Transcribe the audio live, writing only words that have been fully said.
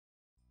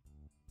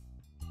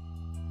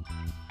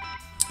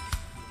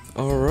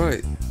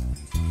Alright.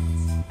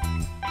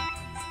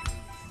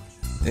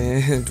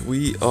 And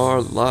we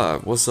are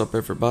live. What's up,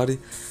 everybody?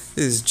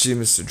 This is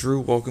Mr. Drew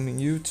welcoming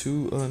you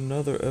to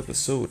another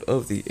episode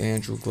of the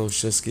Andrew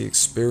Gloszewski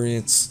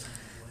Experience.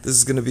 This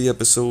is going to be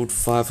episode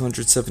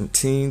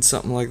 517,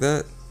 something like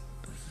that.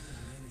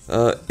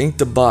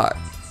 Inktobot.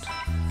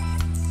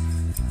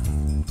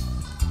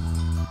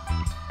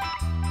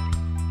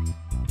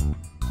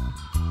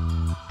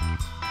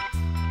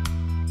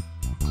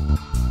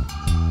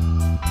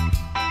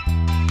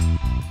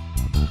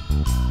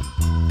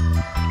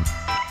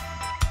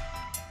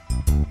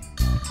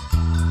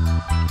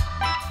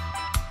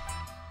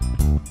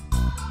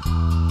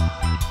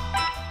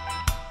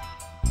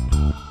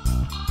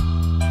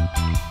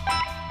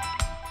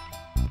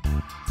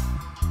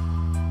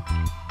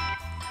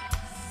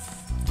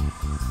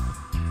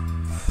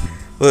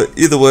 But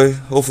either way,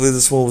 hopefully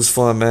this one was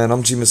fun, man.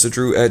 I'm Mr.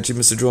 Drew at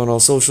Mr. Drew on all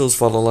socials.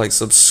 Follow, like,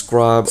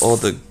 subscribe, all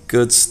the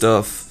good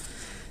stuff.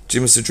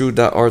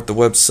 gmrdrew.art, the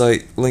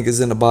website. Link is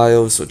in the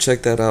bio, so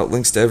check that out.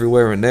 Links to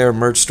everywhere in there.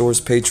 Merch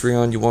stores,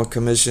 Patreon. You want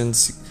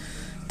commissions?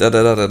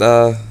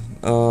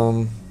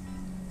 And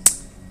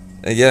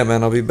yeah,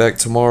 man, I'll be back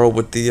tomorrow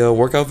with the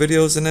workout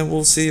videos, and then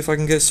we'll see if I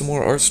can get some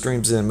more art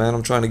streams in, man.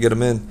 I'm trying to get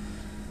them in.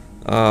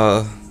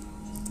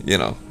 You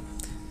know,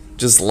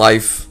 just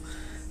life.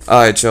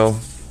 Alright, y'all.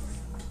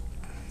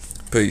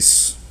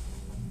 Peace.